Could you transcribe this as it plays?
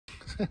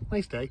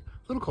Nice day.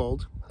 A little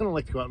cold. I don't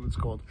like to go out when it's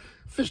cold.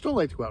 Fish don't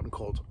like to go out in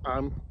cold.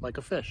 I'm like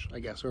a fish, I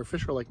guess, or a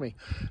fish are like me.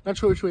 Not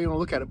sure which way you want to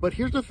look at it, but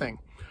here's the thing.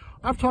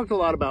 I've talked a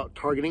lot about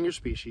targeting your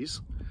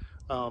species,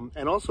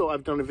 and also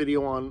I've done a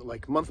video on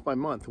like month by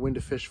month when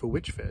to fish for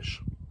which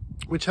fish,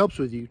 which helps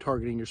with you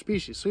targeting your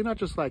species. So you're not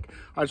just like,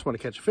 I just want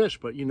to catch a fish,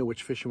 but you know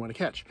which fish you want to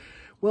catch.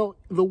 Well,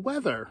 the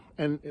weather,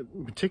 and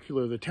in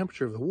particular the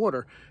temperature of the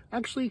water,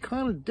 actually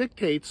kind of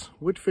dictates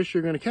which fish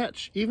you're going to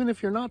catch. Even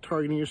if you're not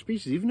targeting your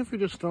species, even if you're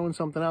just throwing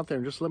something out there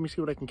and just let me see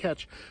what I can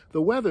catch,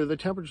 the weather, the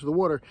temperature of the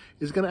water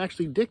is going to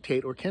actually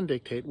dictate, or can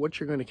dictate, what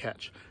you're going to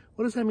catch.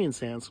 What does that mean,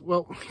 Sans?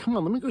 Well, come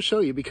on, let me go show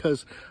you,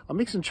 because I'll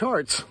make some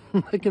charts,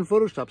 like in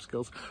Photoshop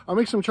skills. I'll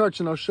make some charts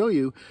and I'll show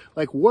you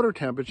like water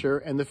temperature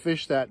and the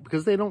fish that,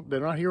 because they're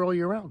not here all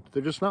year round.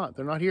 They're just not.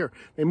 They're not here.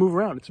 They move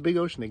around. It's a big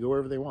ocean. They go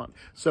wherever they want.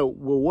 So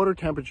water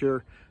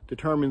temperature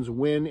determines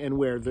when and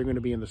where they're going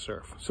to be in the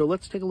surf. So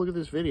let's take a look at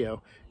this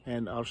video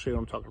and I'll show you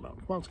what I'm talking about.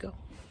 Come on, let's go.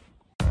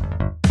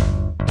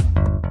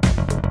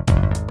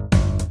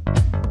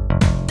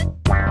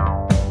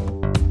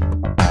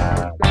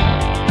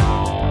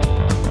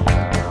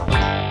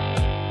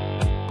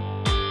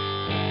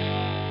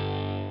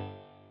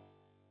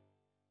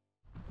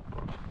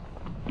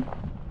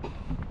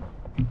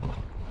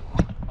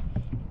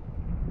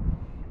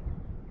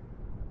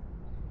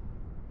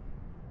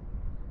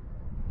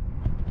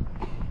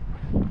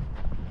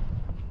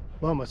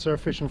 Well, my surf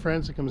fishing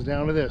friends, it comes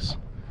down to this.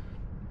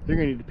 You're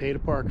going to need to pay to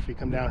park if you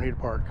come down here to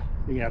park.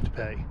 You're going to have to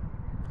pay.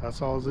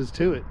 That's all there is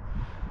to it.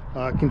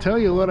 I can tell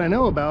you what I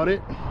know about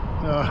it.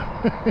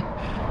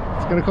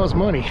 It's going to cost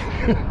money.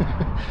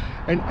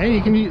 and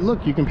you can,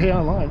 look, you can pay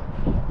online.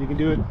 You can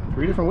do it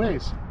 3 different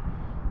ways.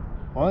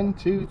 1,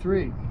 2,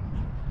 3.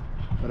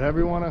 Whatever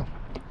you want to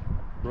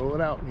roll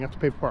it out, and you have to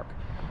pay for park.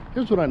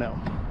 Here's what I know.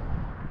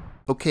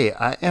 Okay,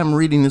 I am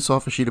reading this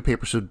off a sheet of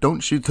paper, so don't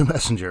shoot the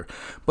messenger.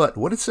 But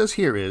what it says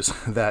here is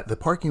that the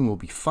parking will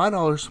be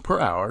 $5 per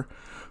hour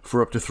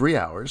for up to 3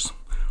 hours,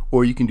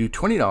 or you can do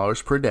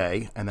 $20 per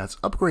day, and that's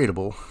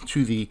upgradable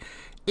to the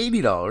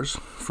 $80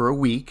 for a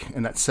week,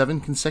 and that's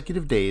 7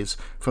 consecutive days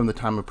from the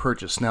time of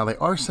purchase. Now, they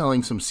are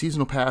selling some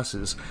seasonal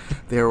passes.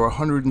 They are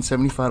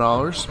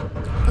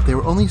 $175, but they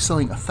were only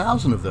selling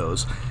 1,000 of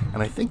those,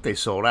 and I think they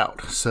sold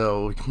out.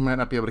 So you might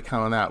not be able to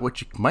count on that.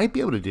 What you might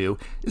be able to do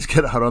is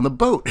get out on the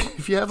boat.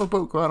 If you have a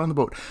boat, go out on the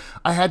boat.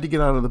 I had to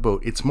get out on the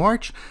boat. It's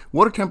March.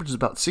 Water temperature is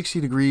about 60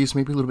 degrees,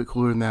 maybe a little bit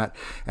cooler than that,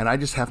 and I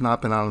just have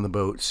not been out on the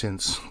boat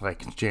since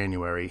like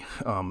January,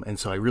 and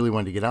so I really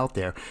wanted to get out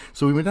there.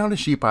 So we went down to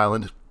Sheep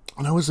Island.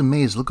 And I was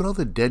amazed. Look at all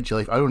the dead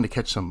jelly. I wanted to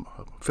catch some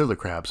fiddler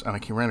crabs, and I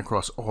ran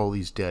across all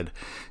these dead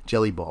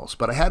jelly balls.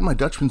 But I had my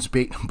Dutchman's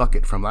bait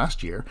bucket from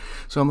last year,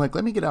 so I'm like,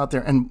 let me get out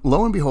there. And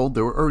lo and behold,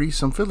 there were already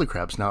some fiddler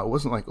crabs. Now, it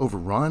wasn't like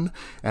overrun,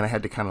 and I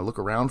had to kind of look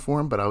around for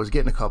them, but I was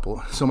getting a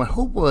couple. So my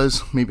hope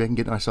was maybe I can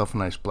get myself a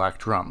nice black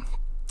drum.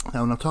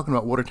 Now, when I'm talking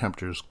about water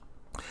temperatures,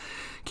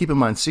 keep in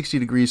mind, 60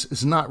 degrees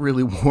is not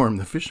really warm.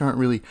 The fish aren't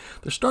really,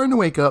 they're starting to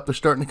wake up, they're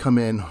starting to come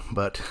in,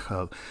 but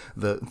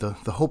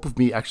the hope of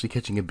me actually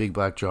catching a big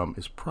black drum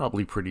is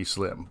probably pretty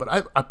slim. But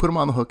I put them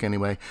on the hook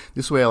anyway.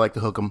 This way I like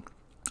to hook them.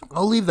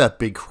 I'll leave that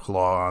big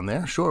claw on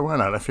there. Sure, why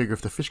not? I figure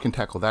if the fish can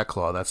tackle that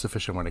claw, that's the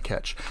fish I want to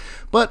catch.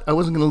 But I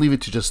wasn't going to leave it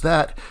to just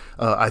that.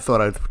 I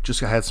thought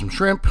I had some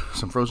shrimp,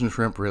 some frozen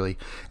shrimp really,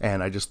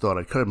 and I just thought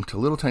I'd cut them to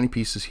little tiny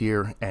pieces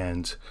here,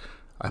 and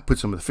I put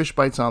some of the fish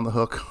bites on the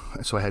hook,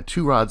 so I had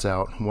 2 rods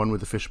out, one with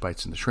the fish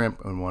bites and the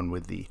shrimp, and one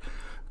with the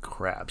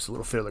crabs, the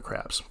little fiddler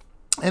crabs.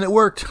 And it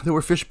worked. There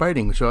were fish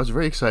biting, which I was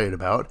very excited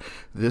about.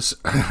 This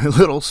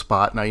little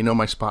spot, now you know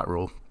my spot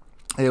rule.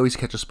 I always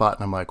catch a spot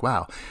and I'm like,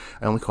 wow,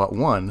 I only caught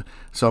 1,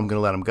 so I'm going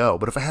to let them go.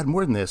 But if I had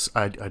more than this,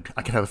 I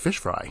could have a fish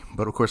fry.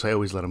 But of course, I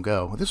always let them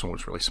go. Well, this one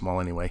was really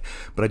small anyway,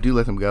 but I do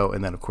let them go.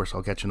 And then, of course,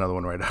 I'll catch another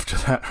one right after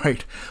that,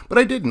 right? But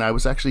I didn't. I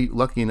was actually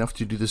lucky enough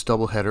to do this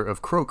double header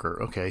of croaker.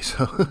 Okay,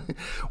 so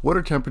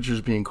water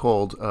temperatures being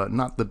cold,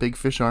 not the big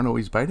fish aren't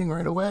always biting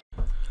right away.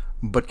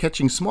 But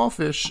catching small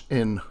fish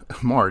in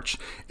March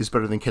is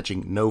better than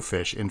catching no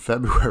fish in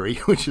February,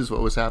 which is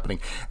what was happening.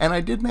 And I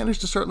did manage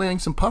to start landing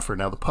some puffer.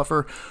 Now, the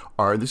puffer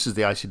this is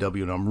the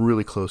ICW, and I'm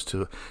really close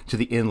to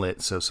the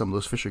inlet, so some of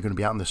those fish are going to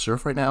be out in the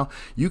surf right now.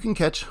 You can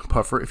catch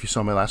puffer, if you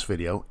saw my last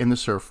video, in the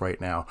surf right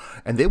now,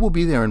 and they will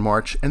be there in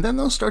March, and then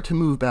they'll start to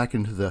move back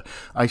into the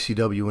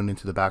ICW and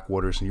into the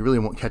backwaters, and you really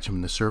won't catch them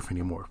in the surf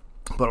anymore.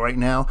 But right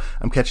now,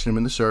 I'm catching them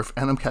in the surf,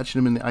 and I'm catching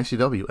them in the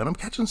ICW, and I'm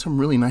catching some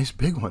really nice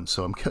big ones.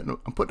 So I'm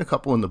putting a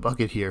couple in the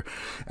bucket here.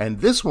 And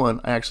this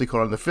one, I actually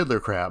caught on the fiddler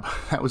crab.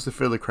 That was the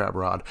fiddler crab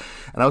rod.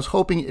 And I was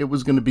hoping it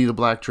was going to be the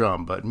black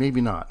drum, but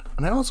maybe not.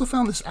 And I also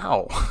found this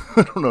owl.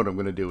 I don't know what I'm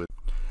going to do with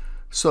it.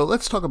 So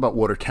let's talk about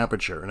water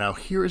temperature. Now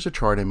here is a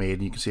chart I made,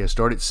 and you can see I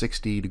start at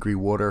 60-degree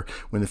water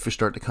when the fish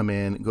start to come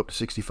in, go up to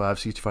 65,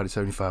 65 to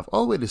 75,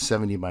 all the way to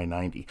 70 by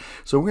 90.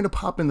 So we're going to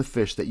pop in the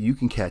fish that you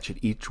can catch at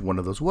each one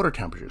of those water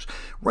temperatures.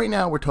 Right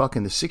now we're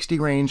talking the 60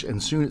 range,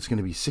 and soon it's going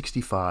to be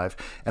 65.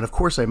 And of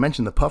course I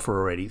mentioned the puffer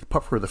already. The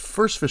puffer, the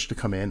first fish to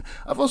come in.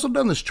 I've also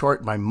done this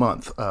chart by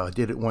month.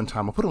 Did it one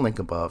time. I'll put a link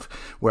above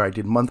where I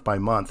did month by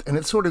month, and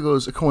it sort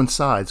of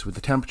coincides with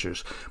the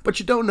temperatures. But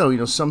you don't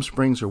know, some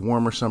springs are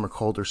warmer, some are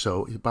colder,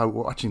 so by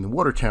watching the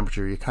water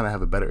temperature, you kind of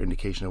have a better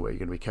indication of what you're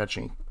going to be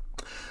catching.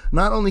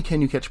 Not only can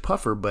you catch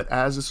puffer, but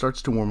as it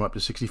starts to warm up to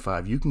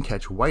 65, you can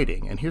catch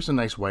whiting. And here's a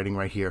nice whiting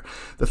right here.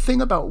 The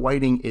thing about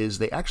whiting is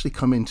they actually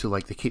come into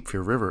like the Cape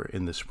Fear River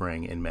in the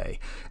spring in May,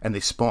 and they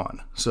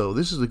spawn. So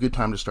this is a good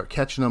time to start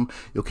catching them.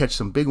 You'll catch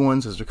some big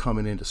ones as they're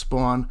coming in to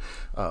spawn,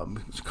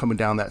 coming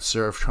down that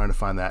surf, trying to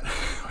find that,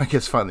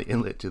 find the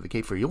inlet to the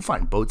Cape Fear. You'll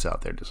find boats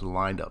out there just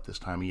lined up this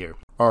time of year.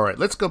 All right,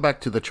 let's go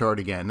back to the chart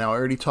again. Now, I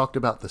already talked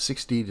about the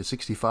 60 to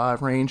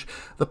 65 range.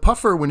 The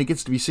puffer, when it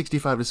gets to be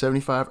 65 to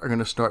 75, are going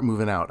to start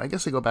moving out. I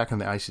guess they go back in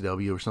the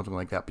ICW or something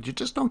like that, but you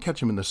just don't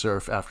catch them in the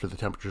surf after the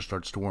temperature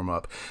starts to warm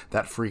up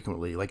that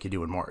frequently like you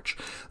do in March.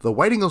 The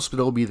whiting will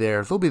still be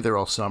there. They'll be there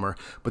all summer,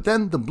 but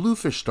then the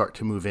bluefish start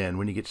to move in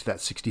when you get to that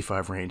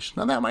 65 range.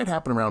 Now, that might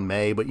happen around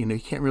May, but you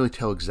can't really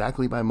tell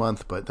exactly by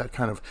month, but that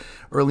kind of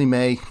early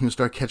May, you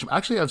start catching them.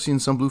 Actually, I've seen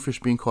some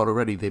bluefish being caught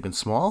already. They've been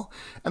small,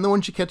 and the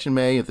ones you catch in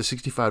May at the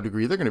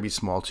 65-degree, they're going to be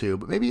small too,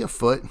 but maybe a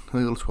foot, a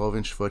little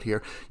 12-inch foot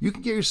here. You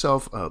can get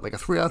yourself like a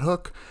 3-aught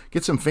hook,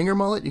 get some finger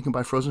mullet. You can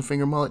buy frozen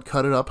finger mullet,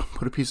 cut it up,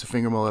 put a piece of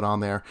finger mullet on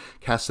there,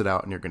 cast it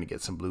out, and you're going to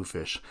get some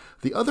bluefish.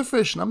 The other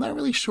fish, and I'm not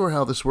really sure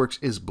how this works,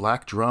 is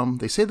black drum.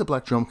 They say the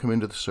black drum come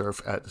into the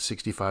surf at the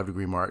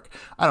 65-degree mark.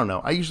 I don't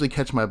know. I usually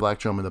catch my black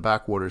drum in the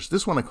backwaters.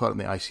 This one I caught in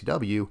the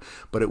ICW,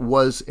 but it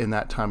was in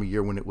that time of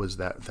year when it was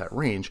that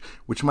range,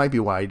 which might be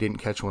why I didn't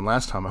catch one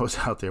last time I was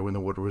out there when the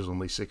water was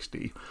only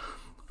 60.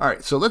 All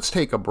right, so let's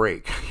take a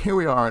break. Here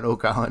we are on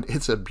Oak Island.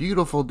 It's a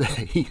beautiful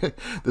day.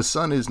 The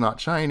sun is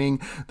not shining.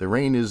 The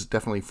rain is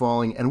definitely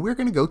falling, and we're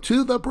going to go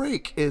to the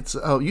break. It's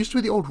used to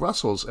be the old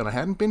Russell's, and I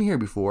hadn't been here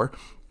before.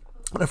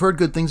 But I've heard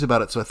good things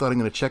about it, so I thought I'm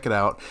going to check it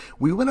out.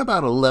 We went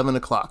about 11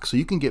 o'clock, so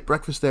you can get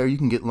breakfast there, you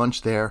can get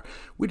lunch there.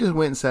 We just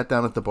went and sat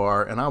down at the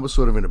bar, and I was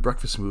sort of in a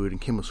breakfast mood,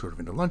 and Kim was sort of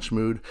in a lunch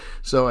mood.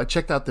 So I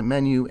checked out the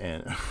menu,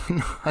 and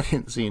I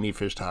didn't see any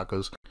fish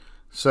tacos.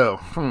 So,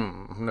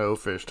 no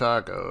fish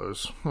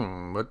tacos.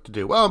 What to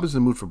do? Well, I was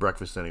in the mood for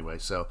breakfast anyway,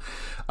 so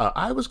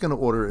I was going to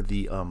order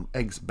the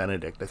Eggs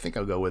Benedict. I think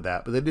I'll go with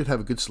that, but they did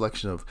have a good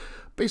selection of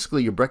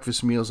basically your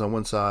breakfast meals on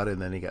one side,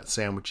 and then you got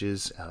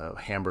sandwiches,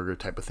 hamburger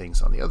type of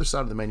things on the other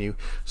side of the menu.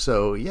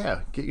 So,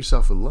 yeah, get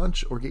yourself a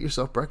lunch or get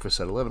yourself breakfast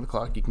at 11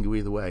 o'clock. You can go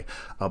either way.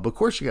 But of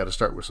course, you got to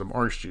start with some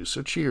orange juice.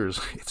 So, cheers.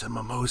 It's a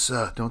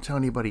mimosa. Don't tell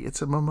anybody.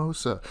 It's a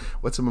mimosa.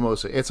 What's a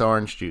mimosa? It's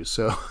orange juice.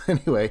 So,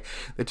 anyway,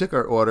 they took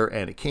our order,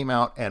 and it came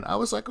out. And I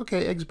was like,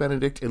 okay, Eggs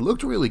Benedict. It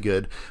looked really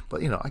good,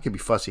 but I could be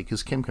fussy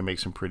because Kim can make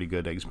some pretty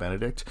good Eggs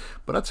Benedict.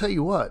 But I'll tell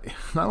you what,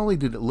 not only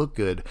did it look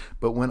good,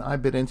 but when I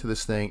bit into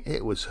this thing,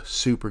 it was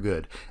super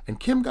good.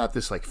 And Kim got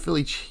this like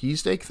Philly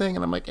cheesesteak thing,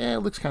 and I'm like, it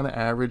looks kind of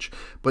average.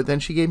 But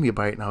then she gave me a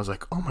bite, and I was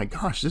like, oh my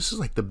gosh, this is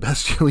like the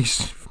best Philly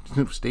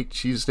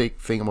cheesesteak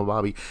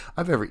thingamabobby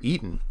I've ever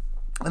eaten.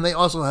 And they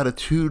also had a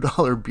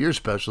 $2 beer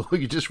special.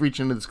 You just reach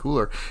into this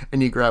cooler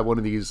and you grab one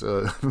of these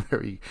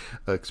very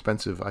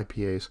expensive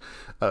IPAs.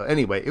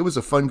 Anyway, it was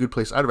a fun, good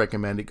place. I'd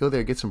recommend it. Go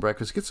there, get some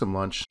breakfast, get some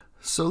lunch.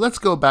 So let's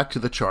go back to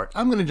the chart.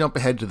 I'm going to jump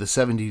ahead to the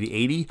 70 to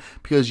 80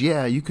 because,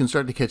 yeah, you can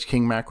start to catch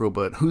king mackerel,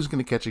 but who's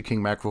going to catch a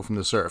king mackerel from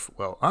the surf?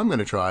 Well, I'm going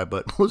to try,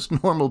 but most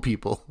normal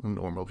people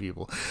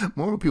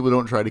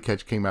don't try to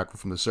catch king mackerel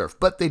from the surf,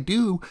 but they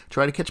do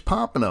try to catch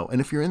pompano. And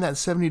if you're in that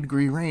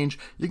 70-degree range,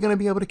 you're going to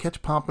be able to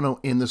catch pompano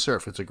in the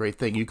surf. It's a great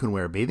thing. You can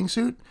wear a bathing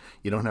suit.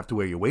 You don't have to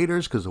wear your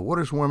waders because the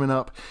water's warming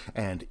up,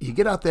 and you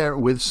get out there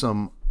with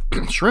some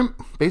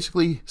shrimp,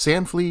 basically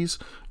sand fleas,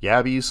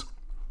 yabbies,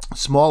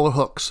 smaller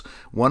hooks,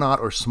 1/0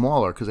 or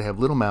smaller because they have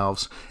little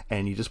mouths,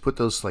 and you just put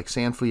those like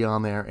sand flea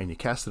on there and you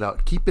cast it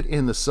out. Keep it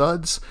in the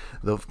suds.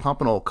 The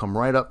pompano will come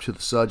right up to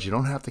the suds. You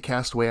don't have to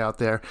cast way out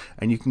there,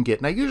 and you can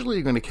get, now usually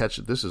you're going to catch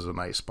it. This is a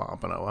nice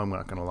pompano, I'm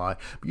not going to lie,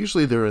 but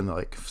usually they're in the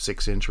like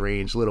 6-inch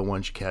range, little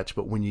ones you catch.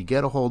 But when you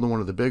get a hold of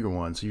one of the bigger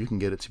ones, you can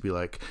get it to be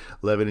like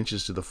 11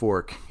 inches to the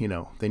fork,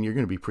 then you're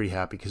going to be pretty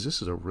happy because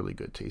this is a really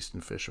good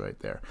tasting fish right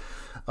there.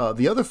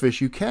 The other fish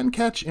you can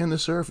catch in the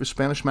surf is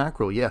Spanish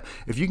mackerel. Yeah,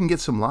 if you can get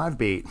some live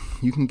bait,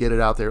 you can get it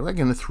out there like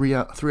in a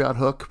 3/0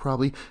 hook,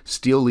 probably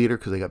steel leader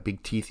because they got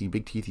big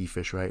teethy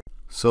fish, right?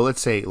 So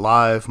let's say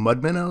live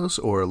mud minnows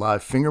or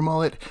live finger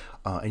mullet.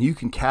 and you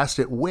can cast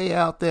it way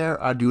out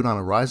there. I do it on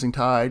a rising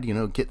tide, you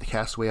know, get the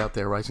cast way out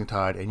there, rising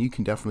tide, and you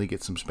can definitely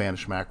get some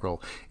Spanish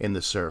mackerel in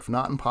the surf.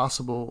 Not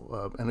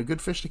impossible, and a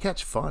good fish to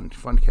catch. Fun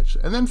to catch.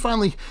 And then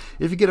finally,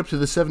 if you get up to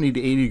the 70 to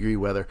 80 degree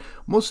weather,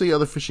 most of the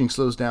other fishing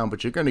slows down,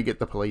 but you're going to get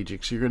the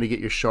pelagics, you're going to get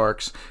your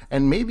sharks,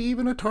 and maybe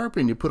even a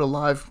tarpon. You put a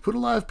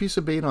live piece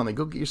of bait on it.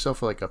 Go get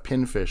yourself like a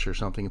pinfish or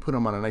something and put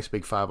them on a nice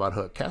big 5/0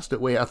 hook. Cast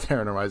it way out there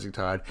on a rising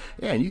tide.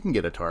 Yeah, and you can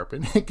get a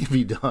tarpon. It can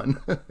be done.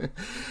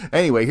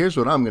 Anyway, here's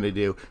what I'm going to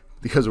do,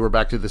 because we're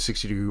back to the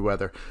 60 degree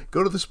weather.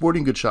 Go to the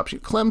sporting goods shop.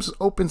 Clem's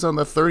opens on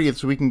the 30th,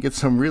 so we can get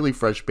some really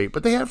fresh bait.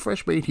 But they have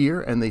fresh bait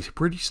here, and they're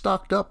pretty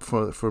stocked up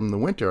from the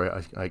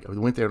winter. I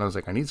went there and I was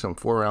like, I need some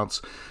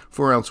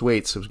 4-ounce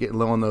weights. I was getting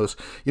low on those.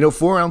 You know,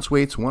 4-ounce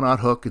weights, 1/0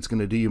 hook. It's going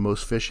to do you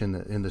most fish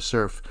in the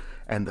surf.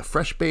 And the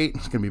fresh bait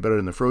is going to be better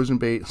than the frozen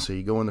bait. So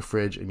you go in the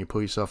fridge and you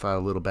pull yourself out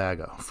a little bag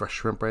of fresh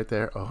shrimp right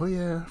there. Oh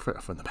yeah,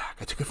 from the back.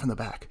 I took it from the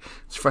back.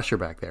 It's fresher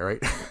back there,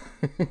 right?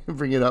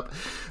 Bring it up,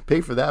 pay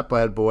for that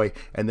bad boy,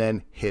 and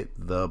then hit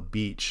the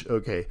beach.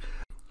 Okay.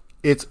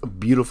 It's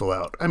beautiful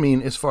out. I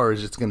mean, as far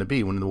as it's going to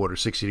be when the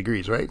water's 60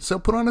 degrees, right? So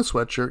put on a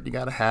sweatshirt, you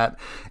got a hat,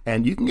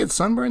 and you can get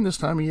sunburned this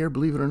time of year,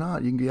 believe it or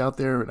not. You can be out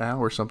there an hour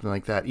or something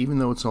like that. Even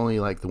though it's only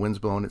like the wind's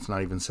blowing, it's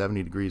not even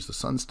 70 degrees. The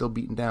sun's still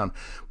beating down.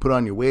 Put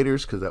on your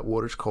waders because that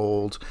water's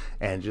cold,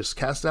 and just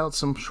cast out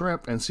some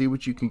shrimp and see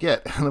what you can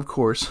get. And of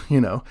course,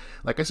 you know,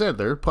 like I said,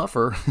 they're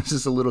puffer. This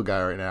is a little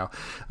guy right now.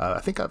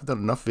 I think I've done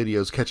enough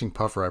videos catching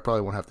puffer. I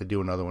probably won't have to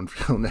do another one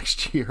until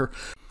next year.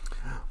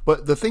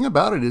 But the thing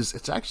about it is,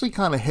 it's actually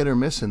kind of hit or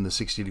miss in the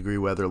 60 degree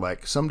weather.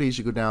 Like some days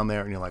you go down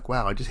there and you're like,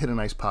 wow, I just hit a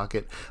nice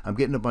pocket. I'm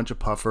getting a bunch of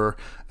puffer.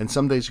 And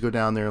some days you go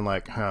down there and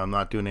like, I'm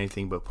not doing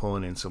anything but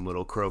pulling in some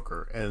little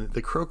croaker. And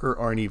the croaker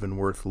aren't even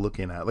worth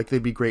looking at. Like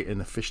they'd be great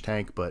in a fish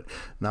tank, but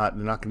they're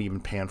not going to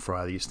even pan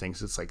fry these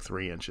things. It's like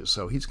 3 inches.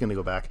 So he's going to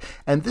go back.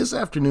 And this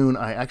afternoon,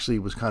 I actually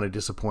was kind of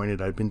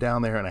disappointed. I'd been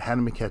down there and I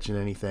hadn't been catching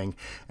anything.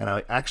 And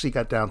I actually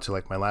got down to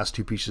like my last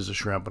 2 pieces of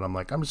shrimp. And I'm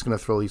like, I'm just going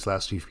to throw these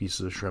last 2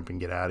 pieces of shrimp and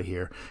get out of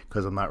here,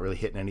 because I'm not really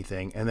hitting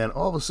anything. And then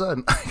all of a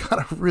sudden I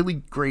got a really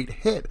great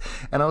hit,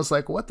 and I was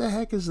like, what the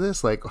heck is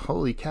this? Like,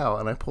 holy cow.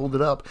 And I pulled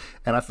it up,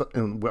 and I thought,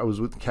 and I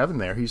was with Kevin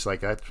there. He's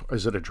like,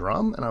 is it a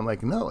drum? And I'm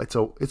like, no, it's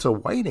a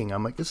whiting.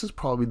 I'm like, this is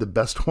probably the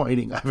best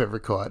whiting I've ever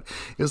caught.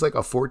 It was like a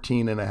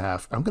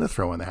 14.5. I'm gonna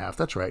throw in the half.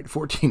 That's right,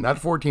 14, not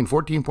 14,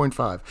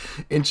 14.5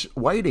 inch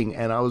whiting.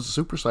 And I was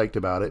super psyched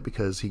about it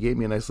because he gave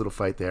me a nice little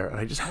fight there, and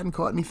I just hadn't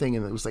caught anything,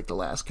 and it was like the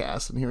last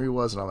cast, and here he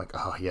was. And I'm like,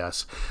 oh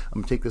yes,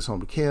 I'm gonna take this home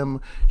to Kim.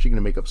 She's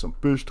gonna make up some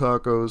fish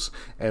tacos,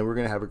 and we're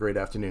gonna have a great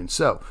afternoon.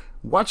 So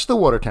watch the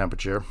water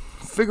temperature,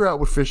 figure out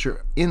what fish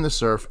are in the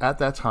surf at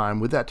that time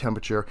with that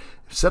temperature,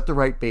 set the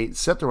right bait,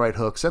 set the right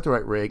hook, set the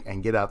right rig,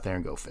 and get out there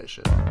and go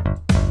fishing.